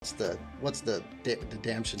the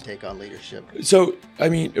Damtion take on leadership? So, I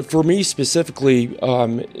mean, for me specifically,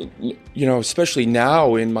 especially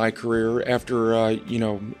now in my career after,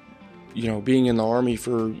 being in the Army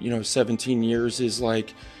for, 17 years is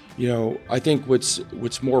like, I think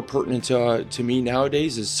what's more pertinent to me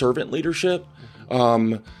nowadays is servant leadership,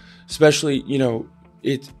 especially,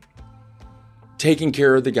 it taking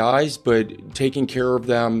care of the guys, but taking care of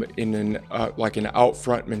them in an out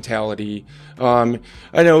front mentality. I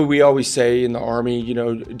know we always say in the Army,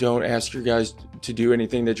 don't ask your guys to do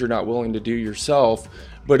anything that you're not willing to do yourself.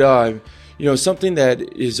 But something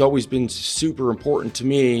that has always been super important to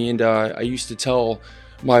me, and I used to tell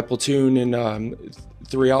my platoon in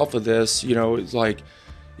 3 Alpha this, I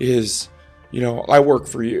work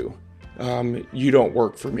for you. You don't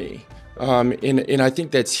work for me. And I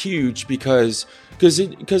think that's huge because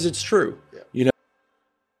it's true. Yeah.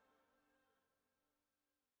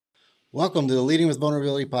 Welcome to the Leading with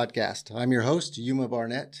Vulnerability podcast. I'm your host, Yuma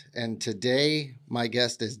Barnett, and today my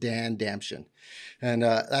guest is Dan Damtion. And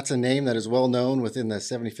that's a name that is well known within the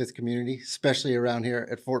 75th community, especially around here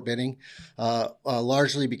at Fort Benning,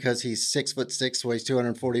 largely because he's 6'6", weighs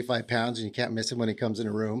 245 pounds, and you can't miss him when he comes in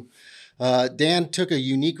a room. Dan took a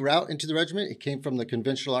unique route into the regiment. He came from the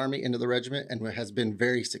conventional Army into the regiment and has been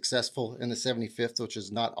very successful in the 75th, which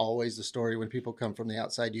is not always the story when people come from the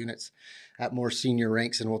outside units at more senior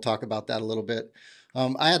ranks, and we'll talk about that a little bit.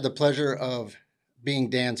 I had the pleasure of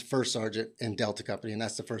being Dan's first sergeant in Delta Company, and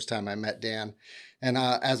that's the first time I met Dan. And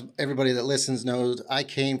as everybody that listens knows, I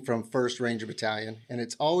came from 1st Ranger Battalion, and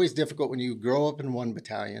it's always difficult when you grow up in one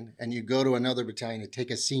battalion and you go to another battalion to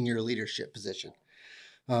take a senior leadership position.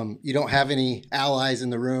 You don't have any allies in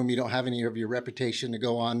the room. You don't have any of your reputation to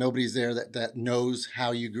go on. Nobody's there that knows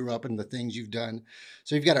how you grew up and the things you've done.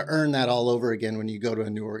 So you've got to earn that all over again when you go to a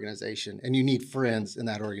new organization, and you need friends in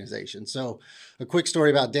that organization. So a quick story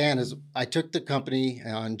about Dan is I took the company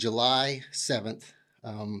on July 7th,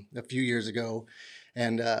 a few years ago,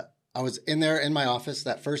 and I was in there in my office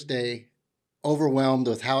that first day, overwhelmed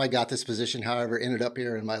with how I got this position, how I ever ended up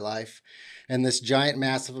here in my life. And this giant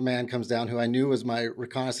mass of a man comes down who I knew was my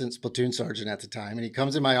reconnaissance platoon sergeant at the time. And he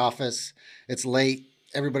comes in my office. It's late.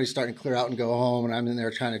 Everybody's starting to clear out and go home. And I'm in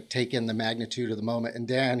there trying to take in the magnitude of the moment. And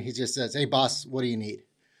Dan, he just says, "Hey, boss, what do you need?"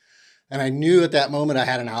 And I knew at that moment I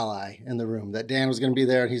had an ally in the room, that Dan was going to be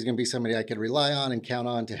there and he's going to be somebody I could rely on and count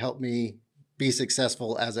on to help me be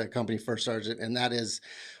successful as a company first sergeant. And that is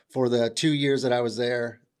for the 2 years that I was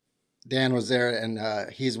there. Dan was there,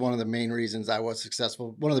 and he's one of the main reasons I was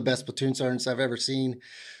successful. One of the best platoon sergeants I've ever seen.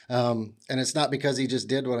 And it's not because he just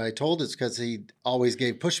did what I told. It's because he always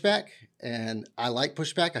gave pushback, and I like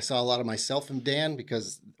pushback. I saw a lot of myself in Dan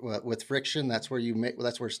because with friction, that's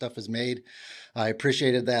where stuff is made. I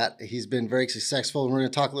appreciated that. He's been very successful, and we're going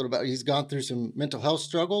to talk a little about. He's gone through some mental health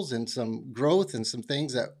struggles and some growth and some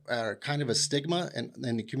things that are kind of a stigma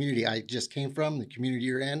in the community I just came from, the community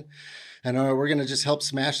you're in. And we're going to just help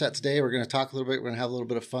smash that today. We're going to talk a little bit. We're going to have a little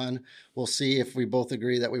bit of fun. We'll see if we both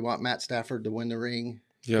agree that we want Matt Stafford to win the ring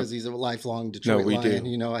because he's a lifelong Detroit Lion.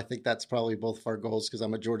 Do. I think that's probably both of our goals because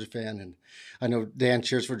I'm a Georgia fan. And I know Dan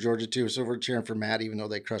cheers for Georgia too. So we're cheering for Matt, even though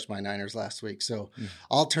they crushed my Niners last week. So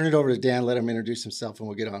I'll turn it over to Dan, let him introduce himself, and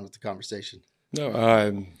we'll get on with the conversation.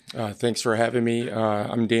 No, thanks for having me.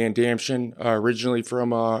 I'm Dan Damtion, originally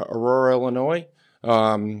from Aurora, Illinois.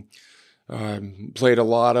 Played a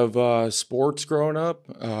lot of sports growing up,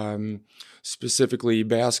 specifically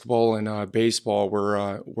basketball and baseball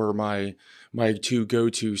were my two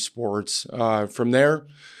go-to sports. From there,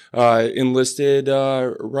 enlisted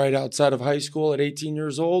right outside of high school at 18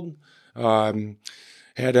 years old. Had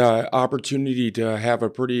an opportunity to have a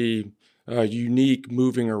pretty unique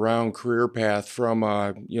moving around career path from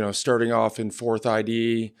starting off in 4th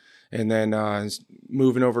ID. And then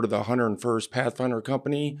moving over to the 101st Pathfinder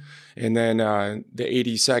Company, and then the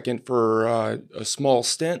 82nd for a small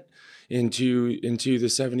stint into the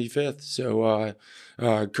 75th. So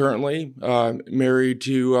currently married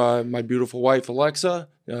to my beautiful wife Alexa,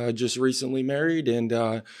 just recently married,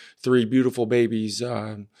 and 3 beautiful babies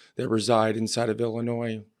that reside inside of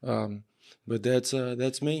Illinois. But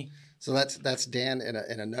that's me. So that's Dan in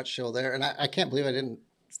a nutshell there, and I can't believe I didn't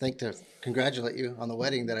think to congratulate you on the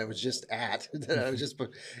wedding that I was just at. And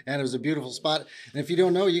it was a beautiful spot. And if you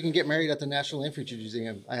don't know, you can get married at the National Infantry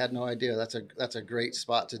Museum. I had no idea. That's a great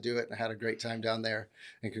spot to do it, and I had a great time down there.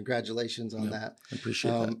 And congratulations on that. I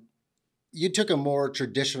appreciate that. You took a more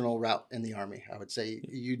traditional route in the Army, I would say.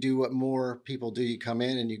 You do what more people do. You come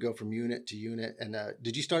in and you go from unit to unit. And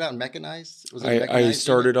did you start out in mechanized? I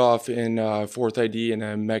started off in 4th ID in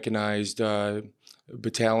a mechanized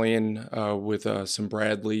battalion with some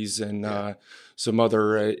Bradleys and some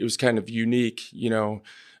other. It was kind of unique,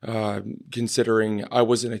 considering I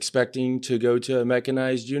wasn't expecting to go to a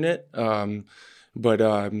mechanized unit, but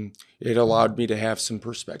it allowed me to have some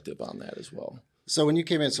perspective on that as well. So when you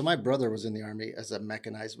came in, so my brother was in the Army as a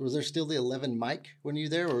mechanized. Was there still the 11 Mike when you were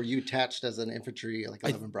there, or were you attached as an infantry, like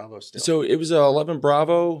 11 Bravo still? So it was a 11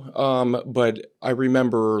 Bravo, but I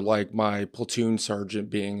remember like my platoon sergeant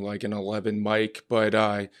being like an 11 Mike, but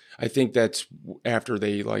I think that's after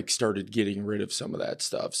they like started getting rid of some of that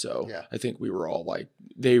stuff. So Yeah. I think we were all like,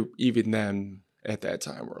 they even then at that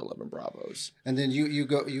time were 11 Bravos. And then you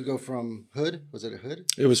go from Hood. Was it a Hood?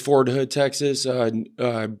 It was Fort Hood, Texas,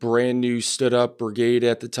 brand new stood up brigade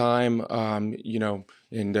at the time,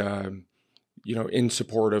 in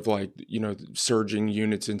support of like, surging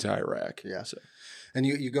units into Iraq. Yeah. So. And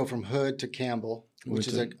you go from Hood to Campbell, which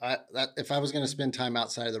is if I was going to spend time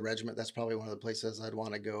outside of the regiment, that's probably one of the places I'd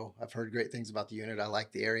want to go. I've heard great things about the unit. I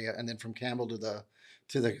like the area. And then from Campbell to the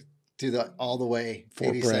all the way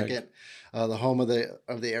Fort 82nd, the home of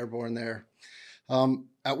the airborne there.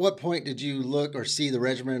 At what point did you look or see the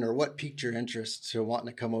regiment, or what piqued your interest to wanting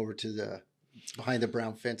to come over to the behind the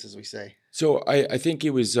brown fence, as we say? So I think it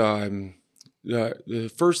was the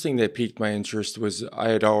first thing that piqued my interest was I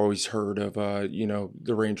had always heard of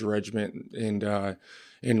the Ranger Regiment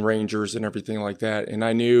and Rangers and everything like that, and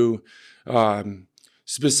I knew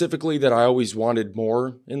specifically that I always wanted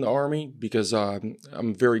more in the Army because I'm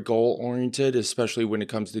very goal oriented, especially when it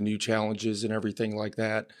comes to new challenges and everything like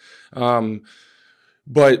that.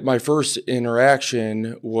 But my first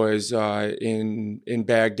interaction was in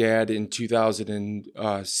Baghdad in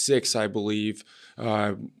 2006, I believe.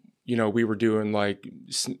 We were doing like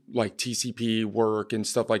TCP work and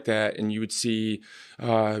stuff like that, and you would see,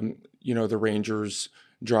 the Rangers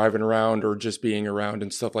driving around or just being around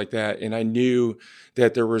and stuff like that. And I knew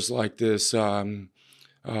that there was like this, vibe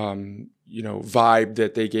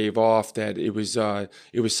that they gave off, that it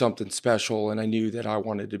was something special, and I knew that I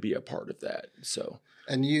wanted to be a part of that. So.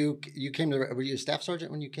 And you came to, were you a staff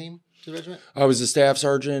sergeant when you came to the regiment? I was a staff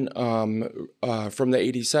sergeant from the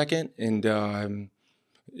 82nd, and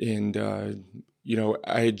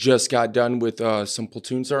I had just got done with some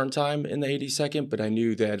platoon sergeant time in the 82nd, but I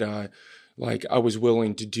knew that I was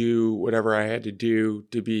willing to do whatever I had to do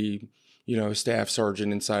to be, a staff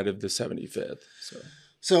sergeant inside of the 75th.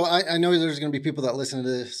 So I know there's going to be people that listen to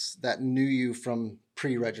this that knew you from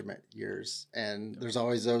pre-regiment years, and there's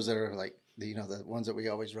always those that are like, the ones that we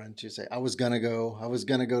always run to say, I was going to go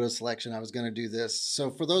to selection. I was going to do this. So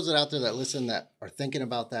for those that out there that listen, that are thinking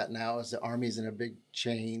about that now, as the Army's in a big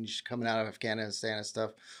change coming out of Afghanistan and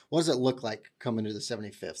stuff, what does it look like coming to the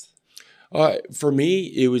 75th? For me,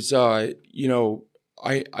 it was, I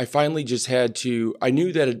finally just had to, I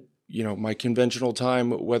knew that, my conventional time,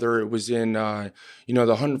 whether it was in, the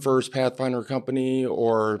 101st Pathfinder Company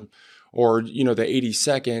or the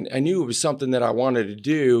 82nd, I knew it was something that I wanted to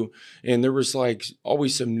do. And there was like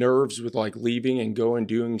always some nerves with like leaving and going,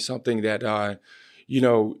 doing something that,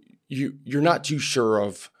 you're not too sure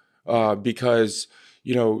of, because,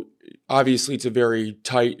 obviously it's a very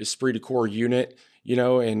tight esprit de corps unit,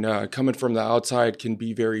 and coming from the outside can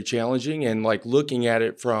be very challenging. And like looking at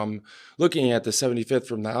the 75th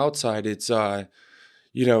from the outside, it's,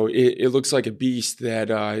 it looks like a beast that,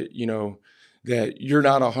 that you're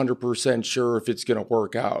not 100% sure if it's going to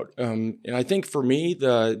work out. And I think for me,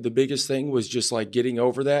 the biggest thing was just like getting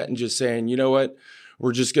over that and just saying, you know what,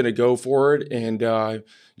 we're just going to go for it and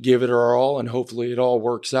give it our all, and hopefully it all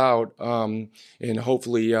works out. And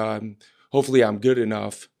hopefully I'm good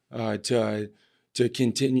enough to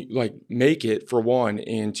continue, like make it for one,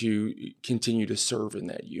 and to continue to serve in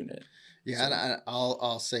that unit. Yeah, so. And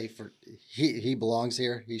I'll say he belongs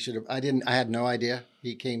here. He should have. I had no idea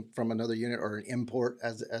he came from another unit, or an import,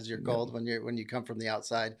 as you're called when you come from the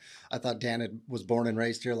outside. I thought Dan was born and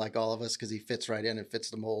raised here like all of us, because he fits right in and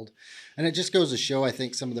fits the mold. And it just goes to show, I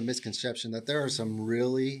think, some of the misconception that there are some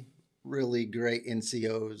really, really great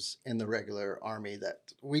NCOs in the regular Army that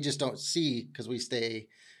we just don't see because we stay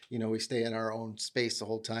in our own space the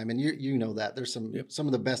whole time. And you know that there's some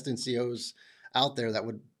of the best NCOs out there that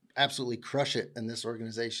would absolutely crush it in this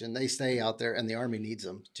organization. They stay out there, and the Army needs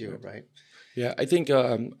them too, right? Yeah, I think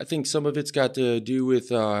some of it's got to do with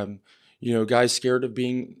guys scared of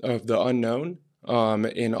the unknown,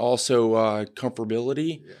 and also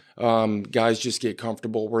comfortability. Yeah. Guys just get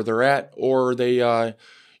comfortable where they're at, or they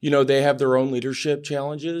they have their own leadership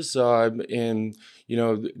challenges, and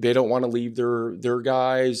they don't want to leave their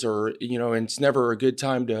guys, or and it's never a good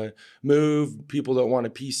time to move. People don't want to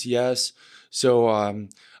PCS. So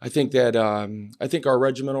I think that our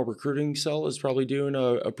regimental recruiting cell is probably doing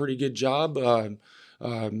a pretty good job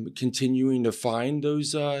continuing to find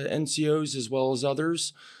those NCOs as well as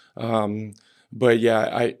others. But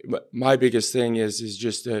yeah, my biggest thing is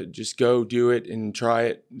just go do it and try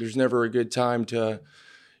it. There's never a good time to,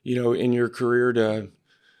 in your career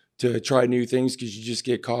to try new things, because you just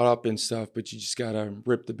get caught up in stuff, but you just got to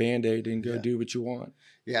rip the Band-Aid and go do what you want.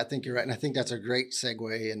 Yeah, I think you're right. And I think that's a great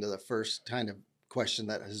segue into the first kind of question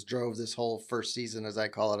that has drove this whole first season, as I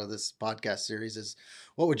call it, of this podcast series is,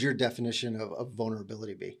 what would your definition of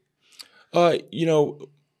vulnerability be?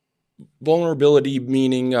 Vulnerability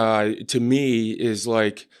meaning to me is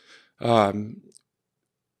like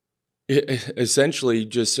essentially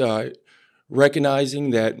just recognizing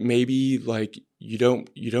that maybe like you don't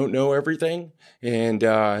know everything, and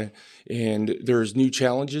there's new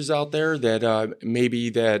challenges out there that maybe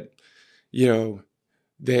that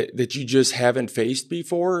that you just haven't faced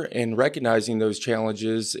before, and recognizing those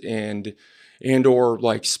challenges and or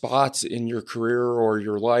like spots in your career or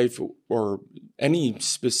your life or any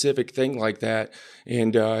specific thing like that,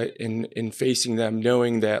 and in facing them,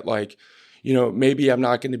 knowing that like, maybe I'm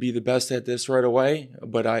not going to be the best at this right away,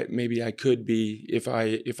 but maybe I could be if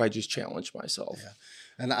I just challenge myself. Yeah.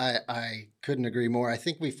 And I couldn't agree more. I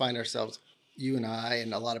think we find ourselves, you and I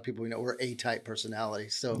and a lot of people we know, we're A-type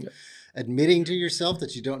personalities. So admitting to yourself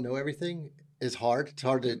that you don't know everything is hard. It's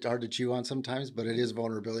hard to chew on sometimes, but it is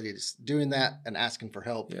vulnerability. Just doing that and asking for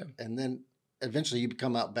help. Yeah. And then eventually you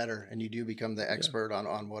become out better, and you do become the expert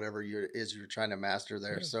on whatever you're trying to master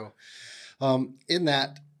there. Yeah. So in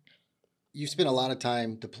that, you spend a lot of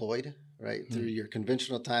time deployed, right? Mm-hmm. Through your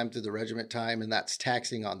conventional time, through the regiment time, and that's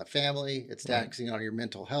taxing on the family. It's taxing on your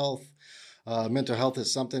mental health. Mental health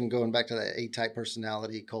is something, going back to that A-type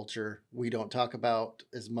personality culture, we don't talk about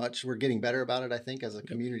as much. We're getting better about it, I think, as a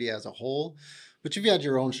community as a whole. But you've had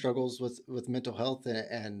your own struggles with mental health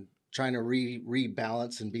and trying to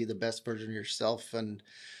rebalance and be the best version of yourself. And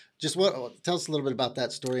just tell us a little bit about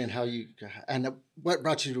that story and how what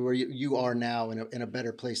brought you to where you are now in a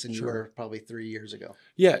better place than you were probably 3 years ago.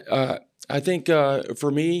 Yeah, I think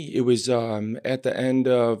for me, it was at the end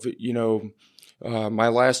of, my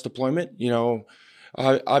last deployment.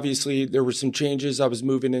 Obviously there were some changes. I was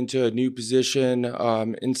moving into a new position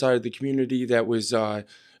inside of the community that was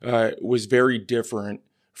very different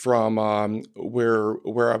from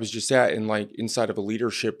where I was just at, in like inside of a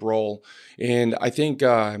leadership role. And I think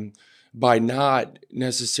by not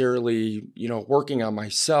necessarily working on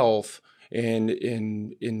myself and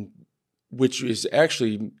in which is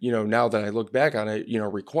actually, now that I look back on it,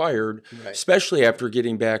 required, right, especially after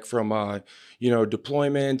getting back from,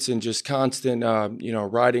 deployments and just constant,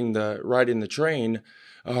 riding the train.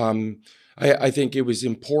 I think it was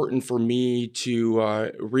important for me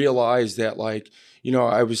to realize that, like,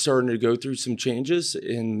 I was starting to go through some changes,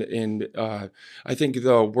 and I think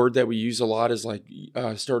the word that we use a lot is like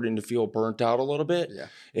starting to feel burnt out a little bit. Yeah.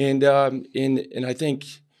 And I think,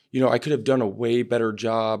 I could have done a way better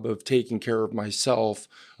job of taking care of myself,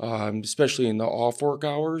 especially in the off work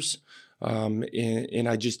hours. And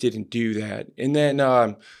I just didn't do that. And then,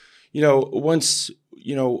 once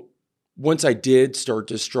I did start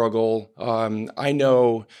to struggle, I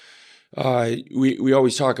know we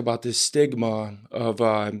always talk about this stigma of,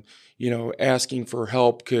 asking for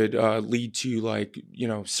help could lead to like,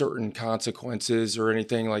 certain consequences or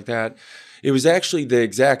anything like that. It was actually the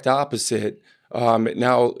exact opposite.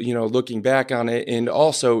 Now, looking back on it, and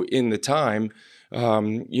also in the time,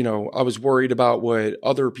 I was worried about what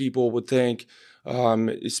other people would think,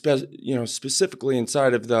 specifically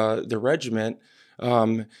inside of the regiment.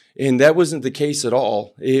 And that wasn't the case at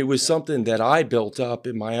all. It was something that I built up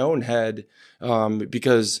in my own head,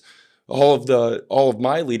 because all of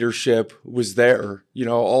my leadership was there.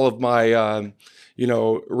 All of my,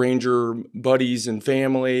 Ranger buddies and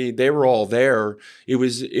family, they were all there. It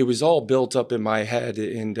was all built up in my head,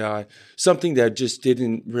 and something that just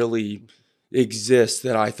didn't really exist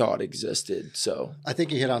that I thought existed. So I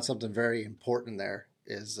think you hit on something very important there.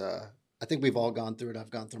 Is I think we've all gone through it.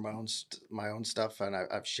 I've gone through my own stuff, and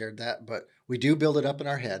I've shared that. But we do build it up in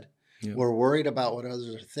our head. Yeah. We're worried about what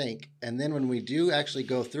others think, and then when we do actually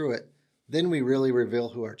go through it, then we really reveal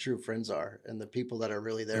who our true friends are and the people that are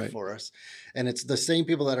really there for us. And it's the same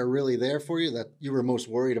people that are really there for you that you were most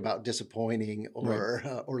worried about disappointing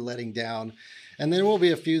or letting down. And there will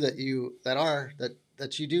be a few that you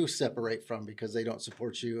do separate from because they don't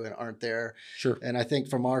support you and aren't there. Sure. And I think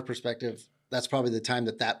from our perspective, that's probably the time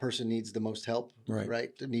that person needs the most help, right?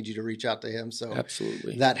 To need you to reach out to him. So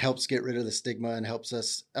absolutely, that helps get rid of the stigma and helps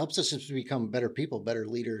us just become better people, better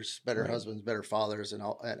leaders, better husbands, better fathers, and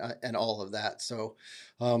all of that. So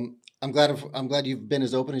I'm glad you've been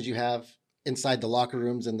as open as you have. inside the locker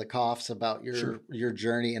rooms and the coughs about Sure. your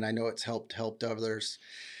journey, and I know it's helped others.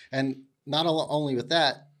 And not only with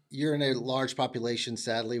that, you're in a large population,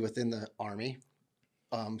 sadly, within the Army,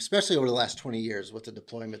 especially over the last 20 years with the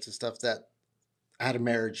deployments and stuff that had a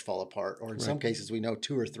marriage fall apart, or in Right. some cases we know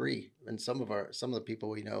two or three, and some of the people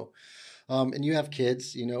we know. And you have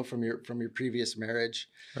kids, from your previous marriage,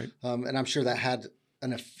 Right. and I'm sure that had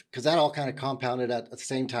because that all kind of compounded at the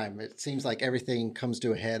same time. It seems like everything comes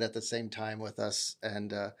to a head at the same time with us,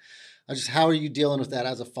 and how are you dealing with that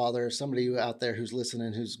as a father, somebody out there who's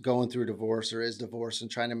listening, who's going through divorce or is divorced and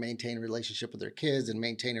trying to maintain a relationship with their kids and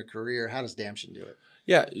maintain a career? How does Damson do it?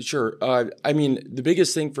 Yeah, sure. I mean, the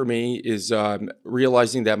biggest thing for me is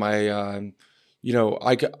realizing that I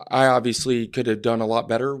obviously could have done a lot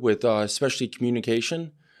better with, especially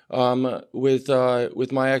communication,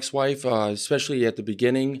 with my ex-wife, especially at the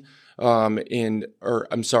beginning, or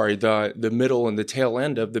I'm sorry, the middle and the tail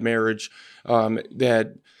end of the marriage,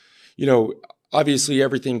 that you know, obviously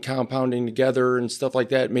everything compounding together and stuff like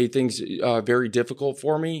that made things very difficult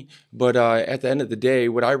for me. But at the end of the day,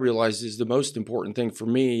 what I realized is the most important thing for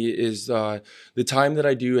me is the time that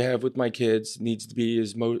I do have with my kids needs to be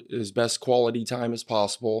as best quality time as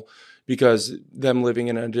possible. Because them living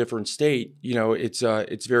in a different state,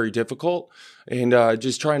 it's very difficult, and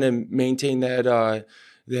just trying to maintain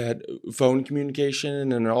that phone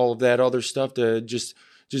communication and all of that other stuff to just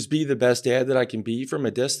be the best dad that I can be from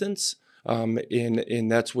a distance.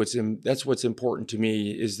 And that's what's important to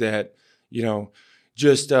me is that,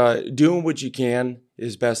 just doing what you can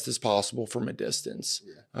as best as possible from a distance.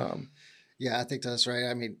 Yeah. Yeah, I think that's right.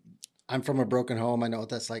 I mean, I'm from a broken home. I know what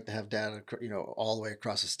that's like to have dad, all the way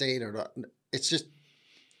across the state. It's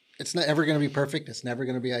not ever going to be perfect. It's never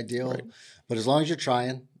going to be ideal. Right. But as long as you're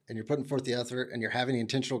trying and you're putting forth the effort and you're having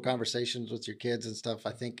intentional conversations with your kids and stuff,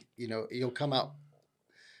 I think, you'll come out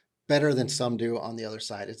better than some do on the other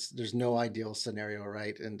side. There's no ideal scenario,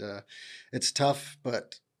 right? And it's tough,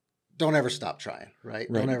 but don't ever stop trying, right?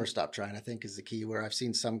 Right. Don't ever stop trying, I think, is the key. Where I've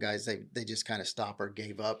seen some guys, they just kind of stop or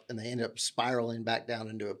gave up, and they end up spiraling back down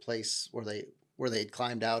into a place where they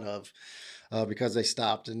climbed out of because they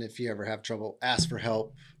stopped. And if you ever have trouble, ask for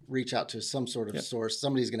help, reach out to some sort of Yep. source.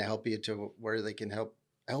 Somebody's going to help you to where they can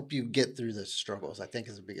help you get through the struggles, I think,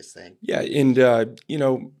 is the biggest thing. Yeah, and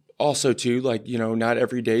also too, like, not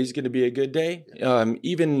every day is going to be a good day.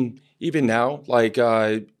 Even now, like,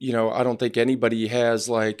 I don't think anybody has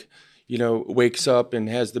like, wakes up and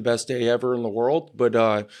has the best day ever in the world.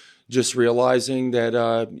 But just realizing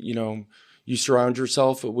that you surround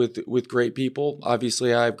yourself with great people.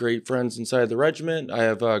 Obviously, I have great friends inside the regiment. I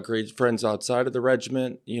have great friends outside of the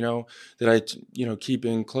regiment. That I keep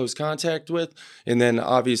in close contact with, and then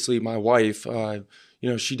obviously my wife.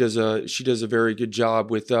 She does a very good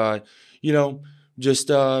job with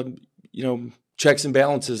just checks and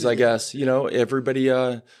balances, I guess. Everybody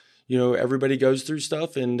goes through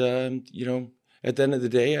stuff, and at the end of the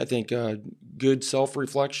day, I think good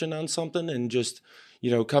self-reflection on something, and just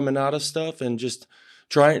coming out of stuff, and just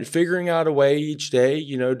figuring out a way each day,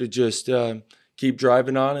 to just keep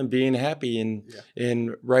driving on and being happy.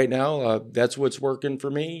 And right now, that's what's working for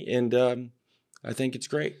me, and I think it's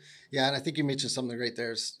great. Yeah, and I think you mentioned something great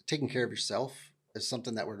there. Is taking care of yourself is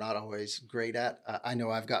something that we're not always great at. I know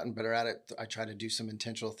I've gotten better at it. I try to do some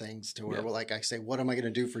intentional things to where, Yeah. well, like I say, what am I going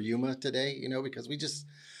to do for Yuma today? Because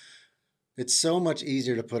it's so much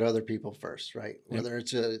easier to put other people first, right? Yep. Whether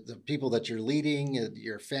it's the people that you're leading,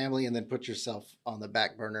 your family, and then put yourself on the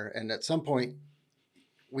back burner. And at some point,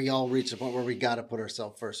 we all reach a point where we got to put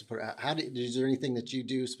ourselves first. Is there anything that you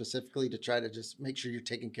do specifically to try to just make sure you're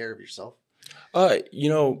taking care of yourself?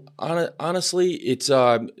 Honestly, it's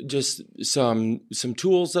just some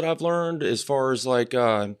tools that I've learned as far as like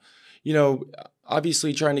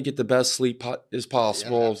obviously trying to get the best sleep as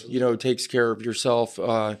possible. absolutely. Takes care of yourself,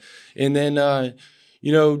 and then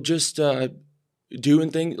just doing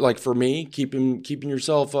things like, for me, keeping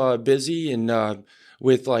yourself busy, and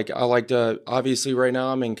with, like, I like to, obviously right now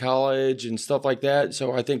I'm in college and stuff like that,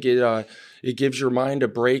 so I think it gives your mind a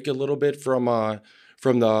break a little bit from the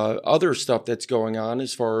other stuff that's going on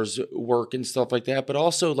as far as work and stuff like that, but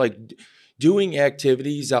also like doing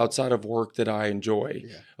activities outside of work that I enjoy.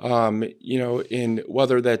 Yeah. In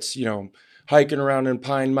whether that's, hiking around in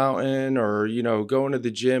Pine Mountain, or, going to the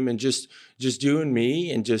gym, and just doing me,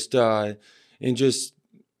 and just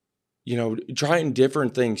trying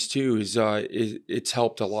different things too it's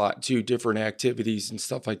helped a lot too, different activities and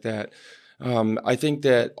stuff like that. I think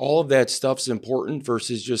that all of that stuff's important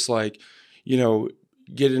versus just like,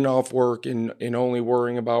 getting off work and only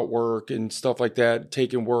worrying about work and stuff like that,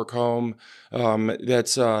 taking work home.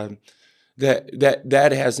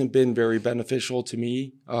 that hasn't been very beneficial to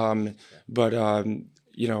me. But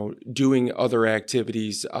doing other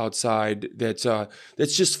activities outside that's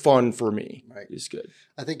just fun for me is good.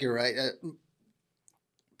 I think you're right.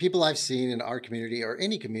 People I've seen in our community or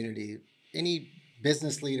any community, any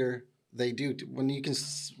business leader, they do when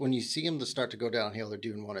you see them to start to go downhill, they're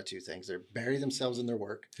doing one of two things. They bury themselves in their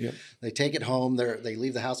work. Yep. They take it home. They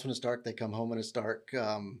leave the house when it's dark. They come home when it's dark,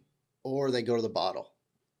 or they go to the bottle.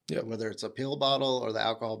 Yep. Whether it's a pill bottle or the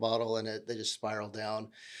alcohol bottle, and they just spiral down,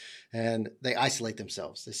 and they isolate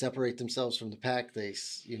themselves. They separate themselves from the pack.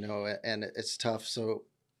 And it's tough. So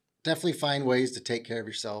definitely find ways to take care of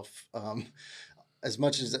yourself. As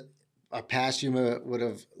much as a past Yuma would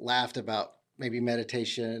have laughed about maybe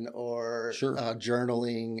meditation or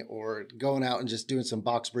journaling or going out and just doing some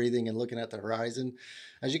box breathing and looking at the horizon.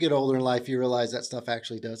 As you get older in life, you realize that stuff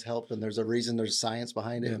actually does help. And there's a reason, there's science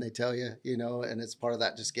behind it. And they tell you, and it's part of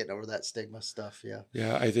that, just getting over that stigma stuff. Yeah.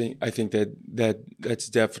 Yeah. I think that's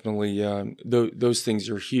definitely, those things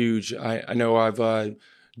are huge. I know I've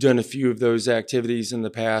done a few of those activities in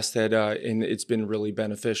the past and it's been really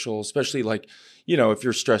beneficial, especially like, if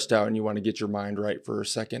you're stressed out and you want to get your mind right for a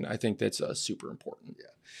second. I think that's super important.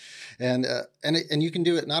 Yeah. And you can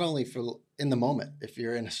do it not only for in the moment, if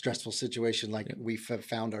you're in a stressful situation, like we've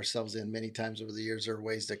found ourselves in many times over the years, there are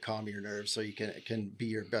ways to calm your nerves so you can be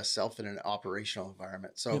your best self in an operational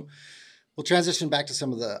environment. So we'll transition back to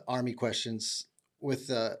some of the Army questions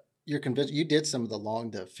with, you did some of the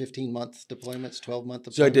long, the 15-month deployments, 12-month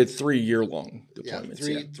deployments. So I did 3-year-long deployments.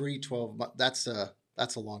 Yeah, three 12 months.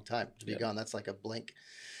 That's a long time to be gone. That's like a blink.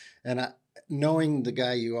 And knowing the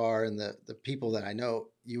guy you are and the people that I know,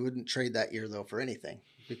 you wouldn't trade that year though for anything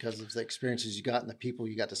because of the experiences you got and the people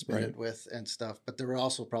you got to spend it with and stuff. But there were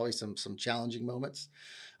also probably some challenging moments.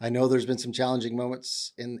 I know there's been some challenging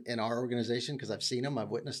moments in our organization because I've seen them, I've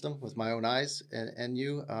witnessed them with my own eyes and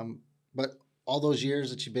you. But all those years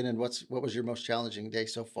that you've been in, what was your most challenging day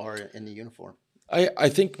so far in the uniform? I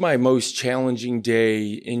think my most challenging day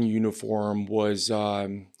in uniform was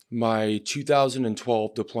my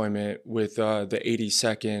 2012 deployment with the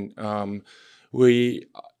 82nd. We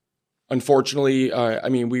unfortunately,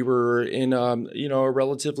 we were in a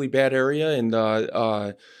relatively bad area, and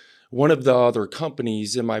one of the other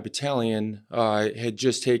companies in my battalion had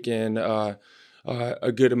just taken a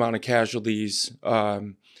good amount of casualties.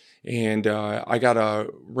 And I got a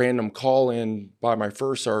random call in by my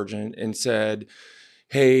first sergeant and said,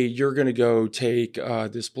 "Hey, you're going to go take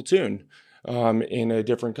this platoon in a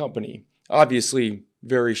different company." Obviously,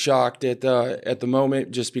 very shocked at the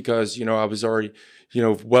moment, just because I was already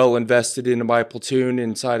well invested into my platoon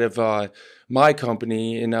inside of my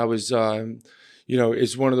company, and I was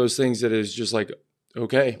it's one of those things that is just like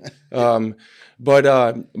okay, but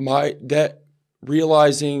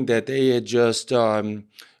realizing that they had just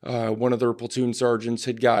one of their platoon sergeants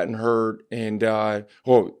had gotten hurt, and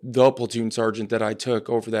the platoon sergeant that I took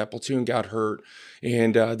over that platoon got hurt,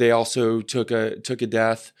 and they also took a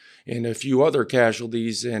death and a few other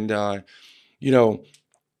casualties, and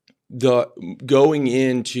the going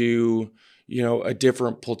into a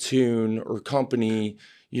different platoon or company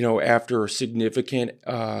after a significant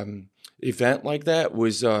event like that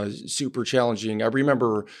was super challenging. I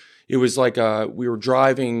remember it was like we were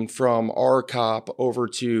driving from our cop over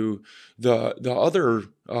to the other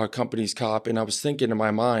company's cop, and I was thinking in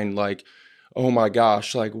my mind, like, oh my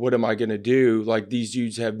gosh, like, what am I going to do? Like, these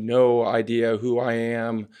dudes have no idea who I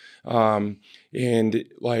am. And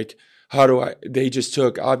like, they just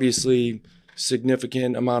took obviously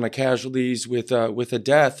significant amount of casualties with a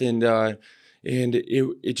death. And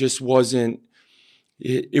it just wasn't,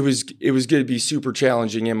 it was going to be super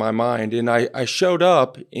challenging in my mind. And I showed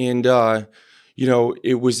up, and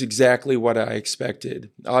it was exactly what I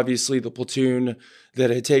expected. Obviously, the platoon that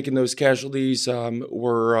had taken those casualties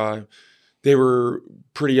were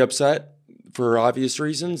pretty upset for obvious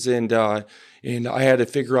reasons, and I had to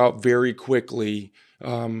figure out very quickly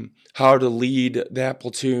how to lead that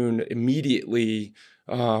platoon immediately.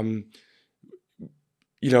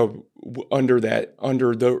 Under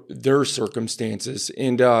their circumstances,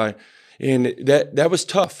 and that was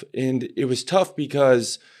tough, and it was tough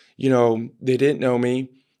because they didn't know me.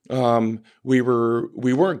 We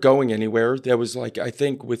weren't going anywhere. That was like, I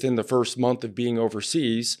think, within the first month of being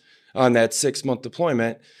overseas on that 6-month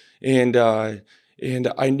deployment, and I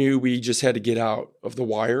knew we just had to get out of the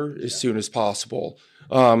wire as soon as possible.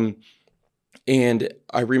 And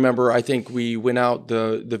I remember, I think we went out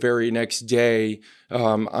the very next day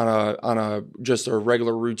on a just a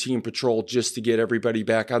regular routine patrol, just to get everybody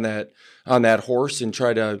back on that horse and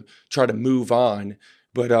try to move on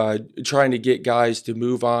but trying to get guys to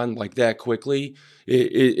move on like that quickly,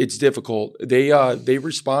 it's difficult. They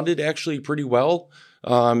responded actually pretty well.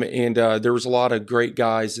 And there was a lot of great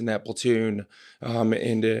guys in that platoon,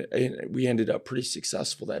 and we ended up pretty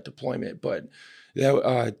successful that deployment. But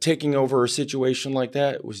taking over a situation like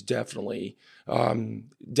that was definitely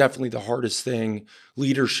the hardest thing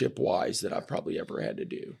leadership wise that I've probably ever had to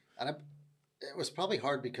do. And it was probably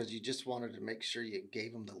hard because you just wanted to make sure you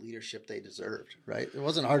gave them the leadership they deserved, right? It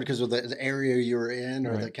wasn't hard because of the area you were in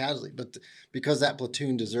or the casualty, but because that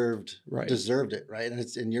platoon deserved it, right?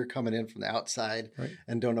 And you're coming in from the outside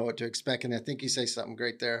and don't know what to expect. And I think you say something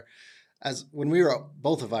great there. As when we were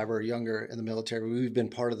both of us were younger in the military, we've been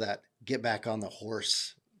part of that get back on the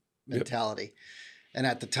horse mentality. Yep. And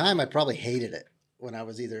at the time, I probably hated it when I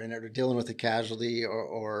was either in it or dealing with a casualty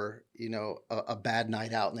or a bad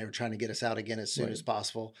night out, and they were trying to get us out again as soon as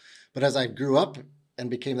possible. But as I grew up and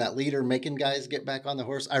became that leader, making guys get back on the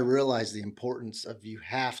horse, I realized the importance of you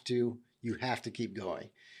have to keep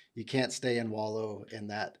going. You can't stay and wallow in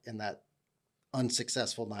that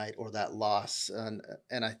unsuccessful night or that loss. And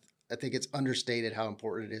I think it's understated how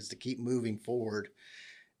important it is to keep moving forward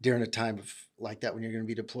during a time of like that, when you're going to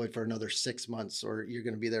be deployed for another 6 months, or you're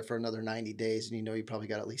going to be there for another 90 days. And, you probably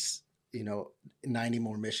got at least, 90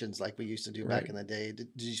 more missions like we used to do back in the day. Did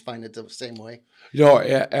you find it the same way?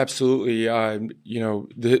 Absolutely.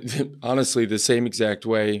 Honestly, the same exact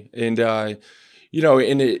way. And, and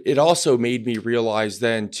it also made me realize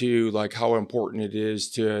then too, like how important it is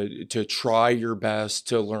to try your best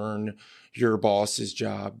to learn your boss's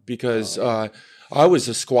job, because I was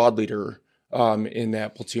a squad leader in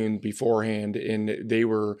that platoon beforehand, and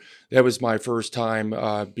that was my first time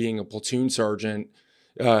being a platoon sergeant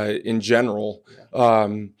in general.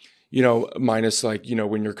 Minus like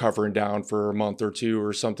when you're covering down for a month or two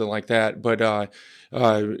or something like that. But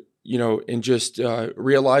and just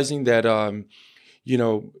realizing that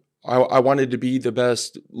I wanted to be the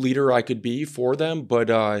best leader I could be for them, but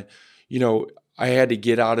I had to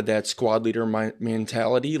get out of that squad leader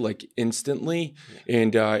mentality like instantly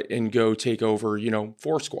and go take over,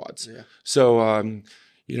 4 squads. Yeah. So,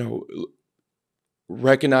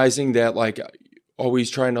 recognizing that like always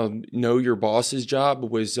trying to know your boss's job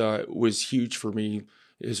was huge for me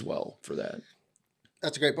as well for that.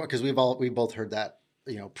 That's a great point, because we both heard that,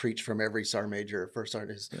 preach from every SAR major, first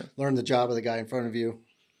sergeant, is learn the job of the guy in front of you.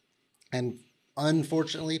 And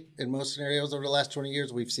unfortunately, in most scenarios over the last 20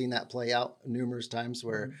 years, we've seen that play out numerous times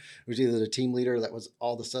where it was either the team leader that was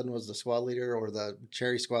all of a sudden was the squad leader, or the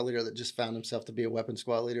cherry squad leader that just found himself to be a weapon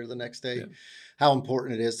squad leader the next day. Yeah. How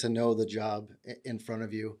important it is to know the job in front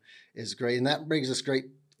of you is great. And that brings us straight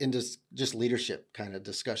into just leadership kind of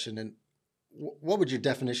discussion. And what would your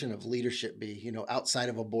definition of leadership be, outside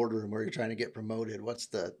of a boardroom where you're trying to get promoted? What's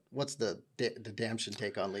the Damschen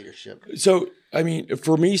take on leadership? So, I mean,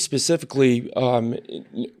 for me specifically,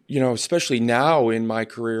 especially now in my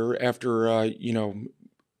career after,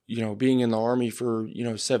 being in the Army for,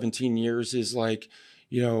 17 years is like,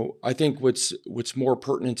 I think what's more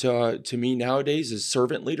pertinent to me nowadays is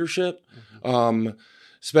servant leadership. Mm-hmm.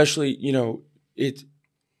 Especially,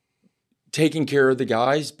 taking care of the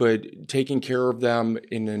guys, but taking care of them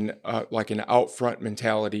in an out front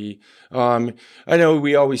mentality. I know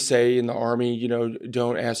we always say in the Army,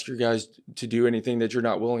 don't ask your guys to do anything that you're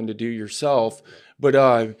not willing to do yourself.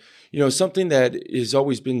 But, something that has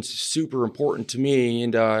always been super important to me,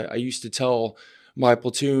 and I used to tell my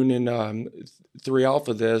platoon in 3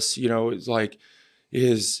 Alpha this, I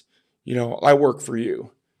work for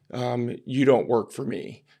you. You don't work for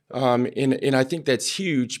me. And I think that's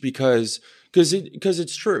huge because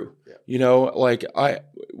it's true. Yeah.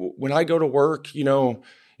 When I go to work,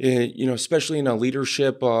 especially in a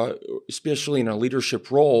leadership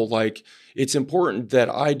role, like it's important that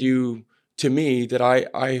I do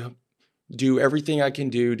everything I can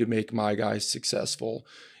do to make my guys successful.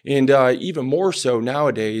 And even more so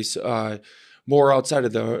nowadays, more outside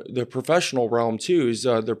of the professional realm too, is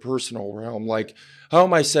the personal realm. Like, how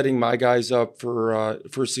am I setting my guys up for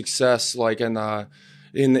success, like in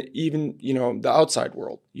even the outside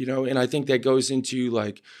world, And I think that goes into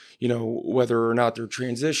like, whether or not they're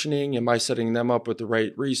transitioning, am I setting them up with the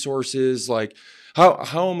right resources? Like,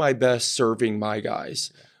 how am I best serving my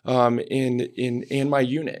guys, in my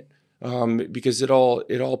unit, because it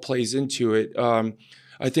all plays into it.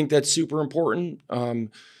 I think that's super important.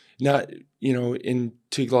 Not, to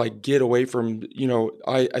like get away from,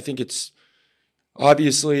 I think it's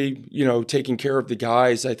obviously, taking care of the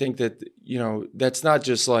guys. I think that, that's not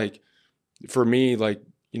just like, for me, like,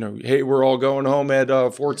 hey, we're all going home at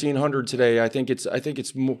 1400 today. I think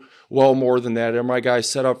it's well more than that. Are my guys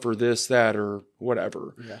set up for this, that, or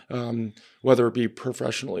whatever, whether it be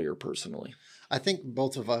professionally or personally? I think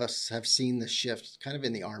both of us have seen the shift kind of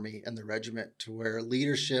in the Army and the regiment to where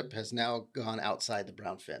leadership has now gone outside the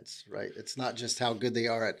brown fence, right? It's not just how good they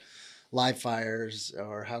are at live fires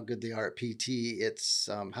or how good they are at PT. It's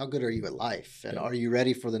how good are you at life? And are you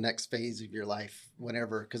ready for the next phase of your life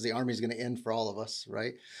whenever, because the Army is going to end for all of us,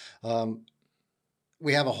 right?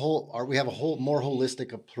 We have a whole more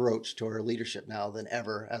holistic approach to our leadership now than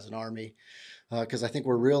ever as an Army. Because I think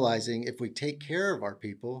we're realizing if we take care of our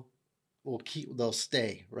people, they'll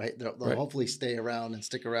stay, right? They'll hopefully stay around and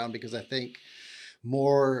stick around, because I think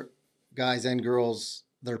more guys and girls,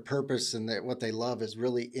 their purpose and what they love is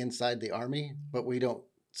really inside the Army, but we don't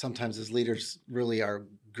sometimes as leaders really are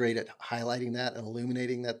great at highlighting that and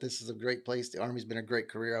illuminating that this is a great place. The Army's been a great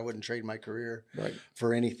career. I wouldn't trade my career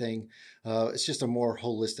for anything. It's just a more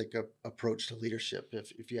holistic approach to leadership,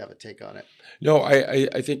 if you have a take on it. No,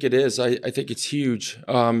 I think it is. I think it's huge,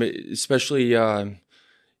 especially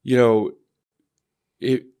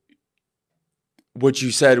what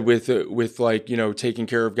you said with like, taking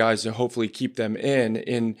care of guys and hopefully keep them in.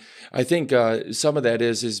 And I think some of that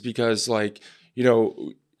is because, like,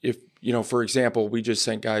 if, for example, we just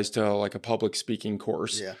sent guys to like a public speaking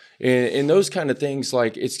course, and those kind of things,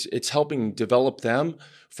 like it's helping develop them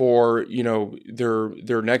for,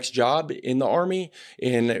 their next job in the Army.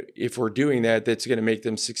 And if we're doing that, that's going to make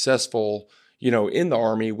them successful, in the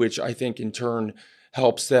Army, which I think in turn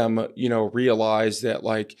helps them, realize that,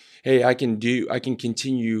 like, hey, I can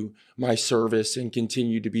continue my service and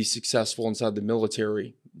continue to be successful inside the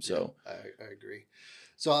military. So I agree.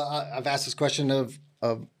 So I've asked this question of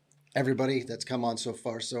everybody that's come on so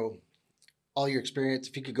far. So all your experience,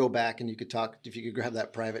 if you could go back and if you could grab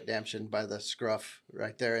that Private Damtion by the scruff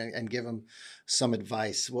right there and give him some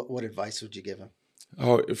advice, what advice would you give him?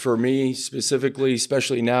 Oh, for me specifically,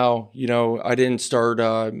 especially now, I didn't start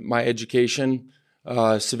my education,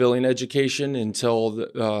 civilian education,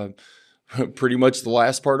 until pretty much the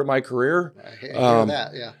last part of my career. I hear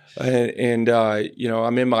that, yeah. And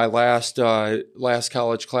I'm in my last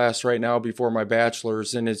college class right now before my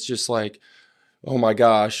bachelor's, and it's just like, oh my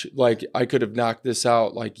gosh, like I could have knocked this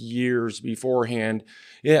out like years beforehand.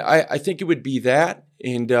 Yeah, I think it would be that,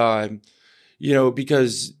 and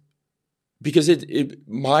because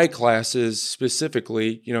my classes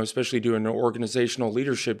specifically, especially doing an organizational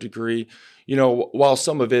leadership degree, while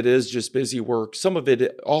some of it is just busy work, some of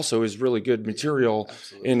it also is really good material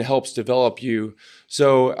and helps develop you.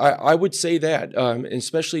 So I would say that,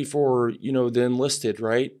 especially for, the enlisted,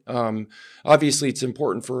 right? Obviously it's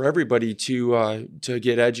important for everybody to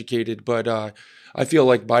get educated, but I feel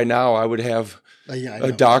like by now I would have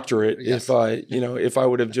a doctorate if I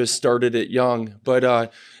would have just started it young.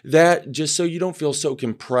 But that, just so you don't feel so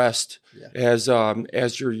compressed as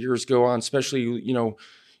your years go on, especially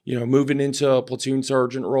moving into a platoon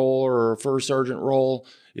sergeant role or a first sergeant role,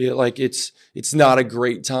 it's not a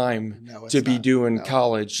great time to be doing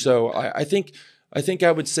college. So I think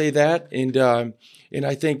I would say that, and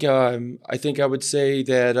I think I would say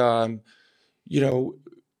that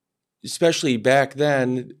especially back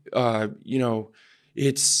then,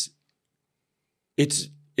 it's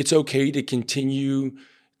okay to continue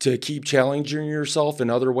to keep challenging yourself in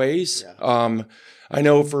other ways. I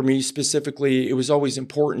know for me specifically, it was always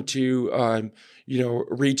important to,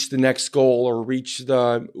 reach the next goal or reach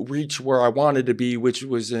where I wanted to be, which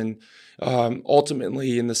was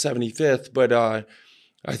ultimately in the 75th. But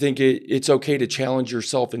I think it's okay to challenge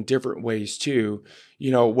yourself in different ways too,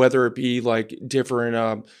 whether it be like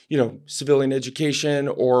different, civilian education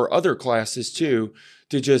or other classes too,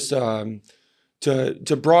 to just,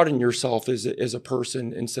 to broaden yourself as a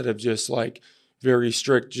person, instead of just like very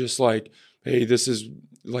strict, just like, hey, this is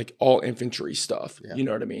like all infantry stuff. You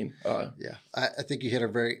know what I mean? I think you hit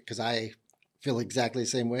because I feel exactly the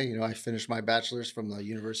same way. I finished my bachelor's from the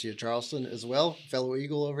University of Charleston as well, fellow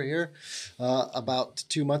Eagle over here, about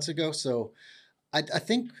 2 months ago. So I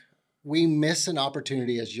think we miss an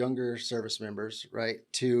opportunity as younger service members, right,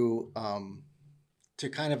 to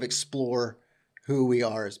kind of explore who we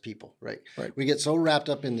are as people, right? We get so wrapped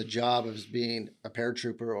up in the job of being a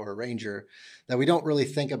paratrooper or a ranger that we don't really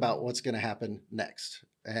think about what's going to happen next.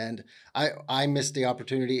 And I missed the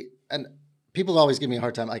opportunity. And people always give me a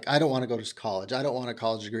hard time. Like, I don't want to go to college. I don't want a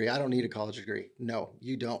college degree. I don't need a college degree. No,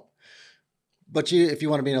 you don't. But if you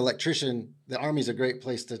want to be an electrician, the Army's a great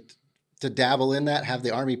place to to dabble in that, have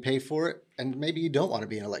the Army pay for it. And maybe you don't want to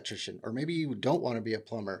be an electrician, or maybe you don't want to be a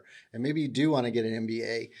plumber, and maybe you do want to get an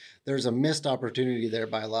MBA. There's a missed opportunity there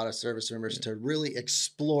by a lot of service members to really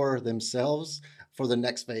explore themselves for the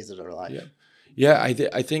next phase of their life.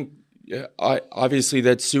 I think obviously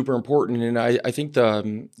that's super important, and I think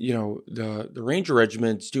the Ranger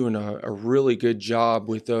Regiment's doing a really good job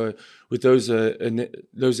with those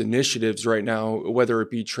initiatives right now, whether it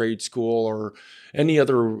be trade school or any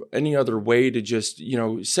other way to just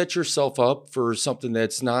set yourself up for something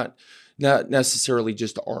that's not necessarily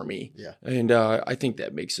just Army. Yeah. And I think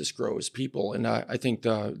that makes us grow as people. And I think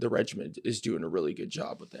the regiment is doing a really good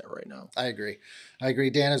job with that right now. I agree.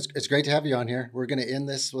 Dan, it's great to have you on here. We're going to end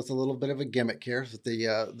this with a little bit of a gimmick here with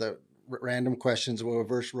the random questions. We'll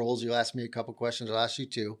reverse roles. You'll ask me a couple questions. I'll ask you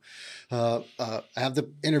two. I have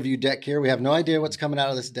the interview deck here. We have no idea what's coming out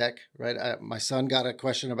of this deck, right? My son got a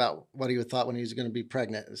question about what he thought when he was going to be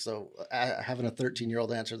pregnant. So having a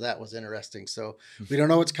 13-year-old answer that was interesting. So we don't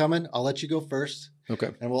know what's coming. I'll let you go first. Okay.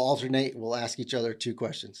 And we'll alternate. We'll ask each other two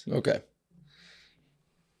questions. Okay.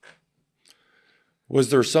 Was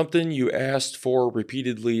there something you asked for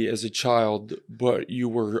repeatedly as a child, but you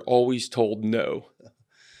were always told no?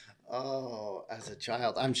 Oh, as a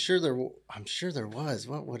child, I'm sure there was.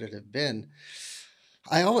 What would it have been?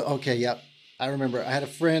 Yep. I remember I had a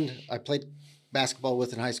friend I played basketball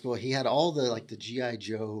with in high school. He had all the G.I.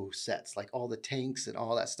 Joe sets, like all the tanks and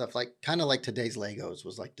all that stuff, like kind of like today's Legos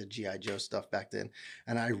was like the G.I. Joe stuff back then.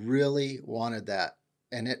 And I really wanted that.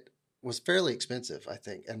 And it was fairly expensive, I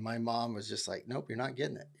think. And my mom was just like, nope, you're not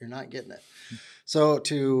getting it. You're not getting it. So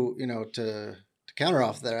to counter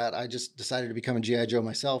off that, I just decided to become a G.I. Joe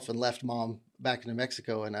myself and left mom back into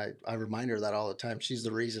Mexico. And I remind her that all the time. She's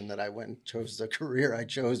the reason that I went and chose the career I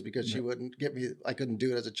chose, because she wouldn't get me. I couldn't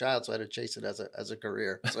do it as a child, so I had to chase it as a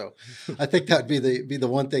career. So I think that'd be the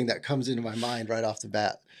one thing that comes into my mind right off the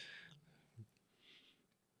bat.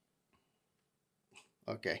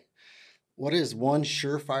 Okay. What is one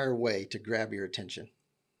surefire way to grab your attention?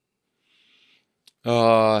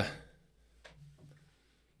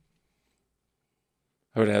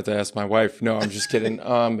 I would have to ask my wife. No, I'm just kidding.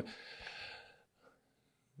 I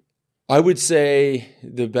would say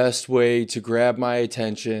the best way to grab my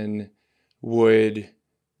attention would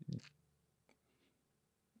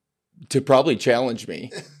to probably challenge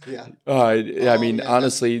me. Yeah.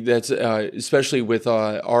 Honestly, that's especially with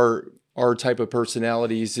our type of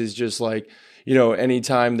personalities is just like,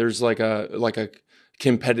 anytime there's like a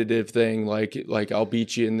competitive thing, like I'll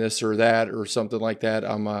beat you in this or that or something like that.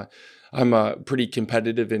 I'm pretty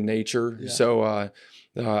competitive in nature. Yeah. So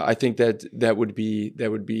I think that would be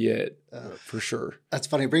it for sure. That's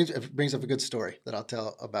funny. It brings up a good story that I'll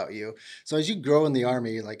tell about you. So as you grow in the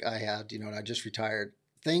Army, like I had, and I just retired,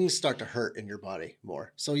 things start to hurt in your body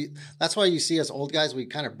more. So that's why you see us old guys, we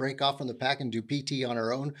kind of break off from the pack and do PT on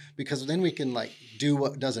our own, because then we can do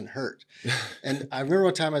what doesn't hurt. And I remember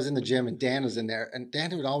one time I was in the gym and Dan was in there, and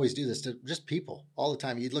Dan would always do this to just people all the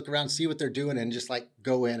time. You'd look around, see what they're doing, and just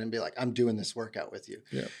go in and be like, I'm doing this workout with you.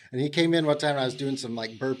 Yeah. And he came in one time and I was doing some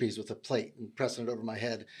burpees with a plate and pressing it over my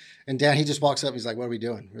head. And Dan, he just walks up and he's like, what are we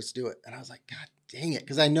doing? Let's do it. And I was like, God dang it.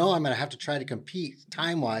 Because I know I'm going to have to try to compete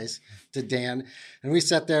time-wise to Dan. And we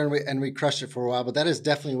sat there and we crushed it for a while. But that is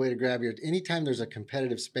definitely a way to grab your, anytime there's a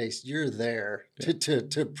competitive space, you're there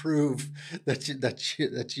to prove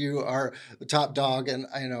that you are the top dog. And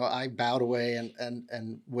I bowed away and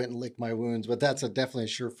went and licked my wounds. But that's definitely a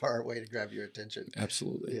surefire way to grab your attention.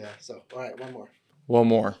 Absolutely. Yeah. So, all right, one more. One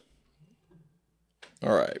more.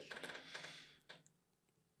 All right.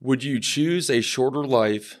 Would you choose a shorter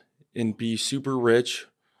life and be super rich,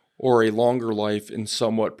 or a longer life and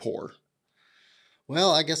somewhat poor?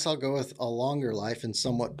 Well, I guess I'll go with a longer life and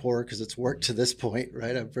somewhat poor, because it's worked to this point,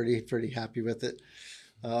 right? I'm pretty happy with it.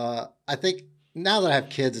 I think now that I have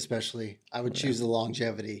kids, especially, I would choose the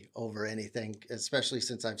longevity over anything, especially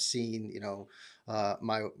since I've seen,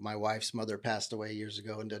 my wife's mother passed away years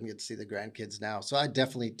ago and doesn't get to see the grandkids now. So I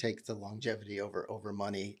definitely take the longevity over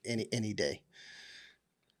money any day.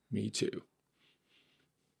 Me too.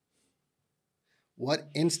 What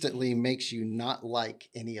instantly makes you not like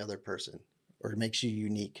any other person, or makes you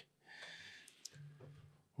unique?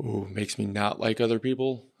 Ooh, makes me not like other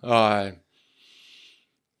people? I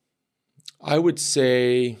would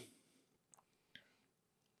say,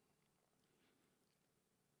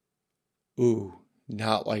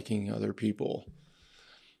 not liking other people.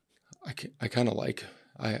 I kind of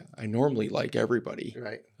I normally like everybody.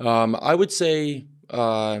 Right. I would say,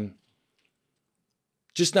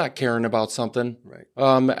 just not caring about something. Right.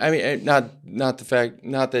 Not the fact,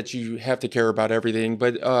 not that you have to care about everything,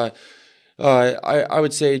 but I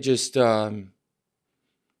would say just not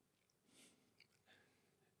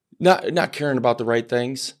caring about the right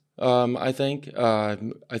things. I think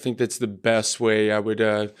that's the best way.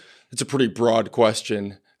 It's a pretty broad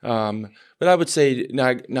question, but I would say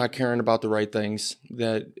not caring about the right things.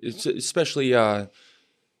 That it's especially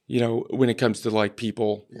when it comes to like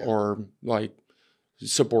people Yeah. or like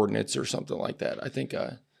subordinates or something like that. I think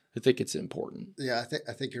it's important. Yeah,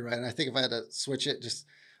 I think you're right. And I think if I had to switch it,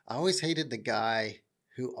 I always hated the guy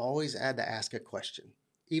who always had to ask a question,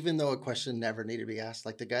 even though a question never needed to be asked.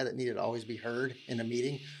 Like the guy that needed to always be heard in a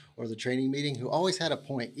meeting or the training meeting, who always had a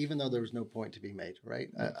point, even though there was no point to be made. Right?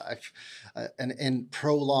 And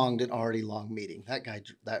prolonged an already long meeting.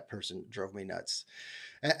 That person drove me nuts.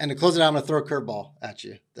 And to close it out, I'm going to throw a curveball at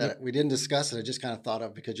you that we didn't discuss, and I just kind of thought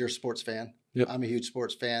of because you're a sports fan. Yep. I'm a huge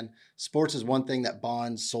sports fan. Sports is one thing that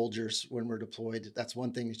bonds soldiers when we're deployed. That's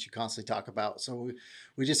one thing that you constantly talk about. So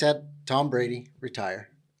we just had Tom Brady retire.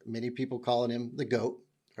 Many people calling him the GOAT,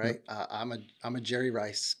 right? Yep. I'm a Jerry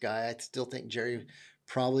Rice guy. I still think Jerry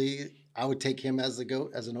I would take him as the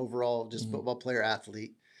GOAT as an overall just football player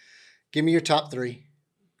athlete. Give me your top 3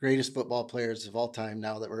 greatest football players of all time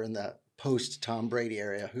now that we're in the post Tom Brady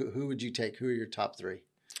area. Who would you take? Who are your top 3?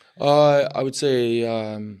 I would say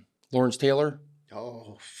Lawrence Taylor.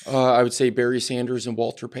 Oh, I would say Barry Sanders and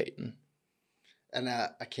Walter Payton. And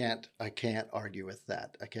I can't argue with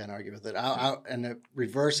that. I can't argue with it. And the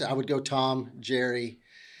reverse, I would go Tom, Jerry,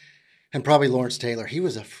 and probably Lawrence Taylor. He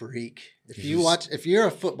was a freak. If you're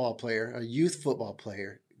a football player, a youth football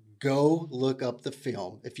player, go look up the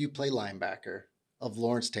film. If you play linebacker, of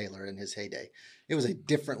Lawrence Taylor in his heyday. It was a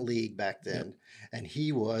different league back then. Yep. And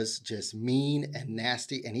he was just mean and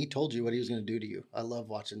nasty. And he told you what he was going to do to you. I love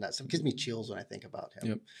watching that. So it gives me chills when I think about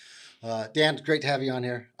him. Yep. Dan, it's great to have you on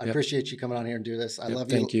here. I appreciate you coming on here and do this. I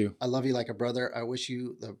love you. Thank you. I love you like a brother. I wish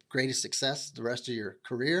you the greatest success the rest of your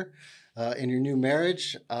career in your new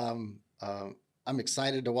marriage. I'm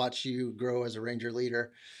excited to watch you grow as a Ranger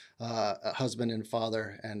leader, a husband and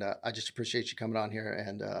father. And I just appreciate you coming on here.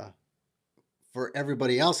 And for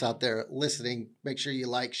everybody else out there listening, make sure you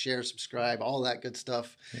like, share, subscribe, all that good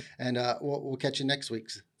stuff. And we'll catch you next week.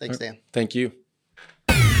 Thanks, Dan. Thank you.